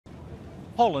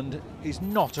Holland is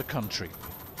not a country,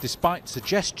 despite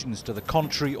suggestions to the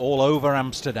contrary all over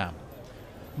Amsterdam.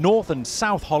 North and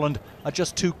South Holland are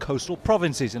just two coastal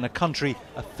provinces in a country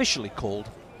officially called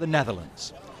the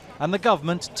Netherlands. And the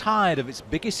government, tired of its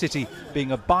biggest city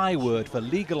being a byword for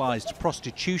legalised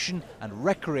prostitution and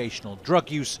recreational drug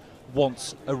use,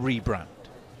 wants a rebrand.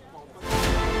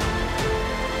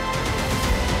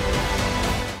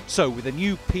 So with a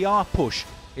new PR push,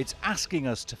 it's asking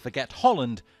us to forget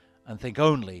Holland and think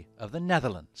only of the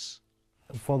Netherlands.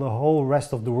 For the whole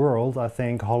rest of the world, I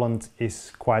think Holland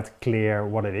is quite clear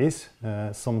what it is.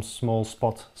 Some small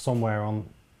spot somewhere on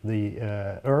the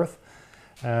earth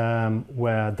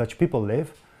where Dutch people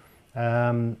live.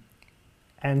 And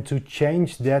to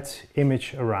change that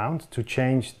image around, to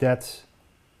change that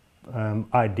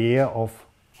idea of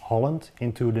Holland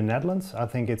into the Netherlands, I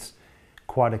think it's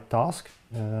quite a task.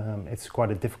 It's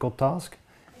quite a difficult task.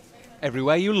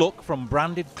 Everywhere you look, from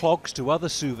branded clogs to other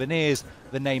souvenirs,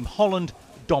 the name Holland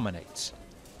dominates.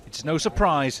 It's no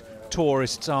surprise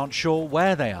tourists aren't sure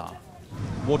where they are.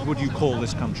 What would you call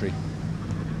this country?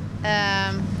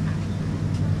 I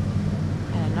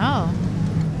don't know.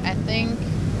 I think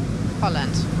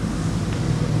Holland.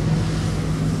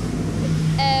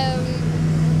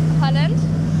 Holland?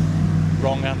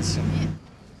 Wrong answer.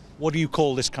 What do you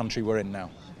call this country we're in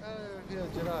now?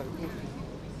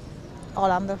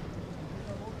 Holland.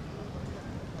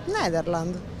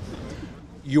 Nederland.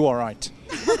 You are right.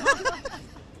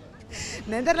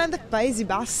 Nederland, Paesi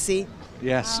Bassi.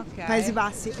 Yes. Okay. Paesi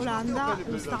Bassi. Olanda,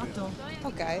 lo Stato.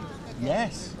 Okay.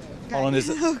 Yes. Okay. Holland is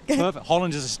Okay. perfect.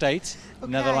 Holland is a state.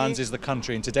 Okay. Netherlands is the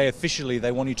country. And today, officially,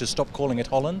 they want you to stop calling it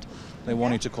Holland. They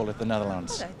want you to call it the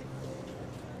Netherlands.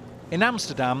 In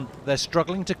Amsterdam, they're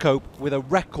struggling to cope with a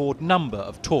record number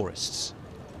of tourists.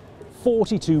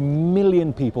 42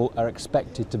 million people are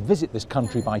expected to visit this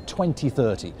country by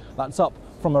 2030. That's up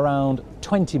from around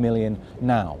 20 million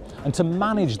now. And to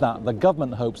manage that, the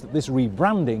government hopes that this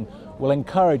rebranding will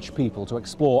encourage people to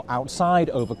explore outside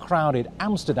overcrowded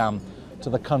Amsterdam to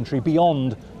the country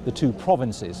beyond the two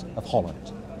provinces of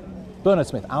Holland. Bernard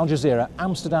Smith, Al Jazeera,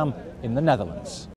 Amsterdam in the Netherlands.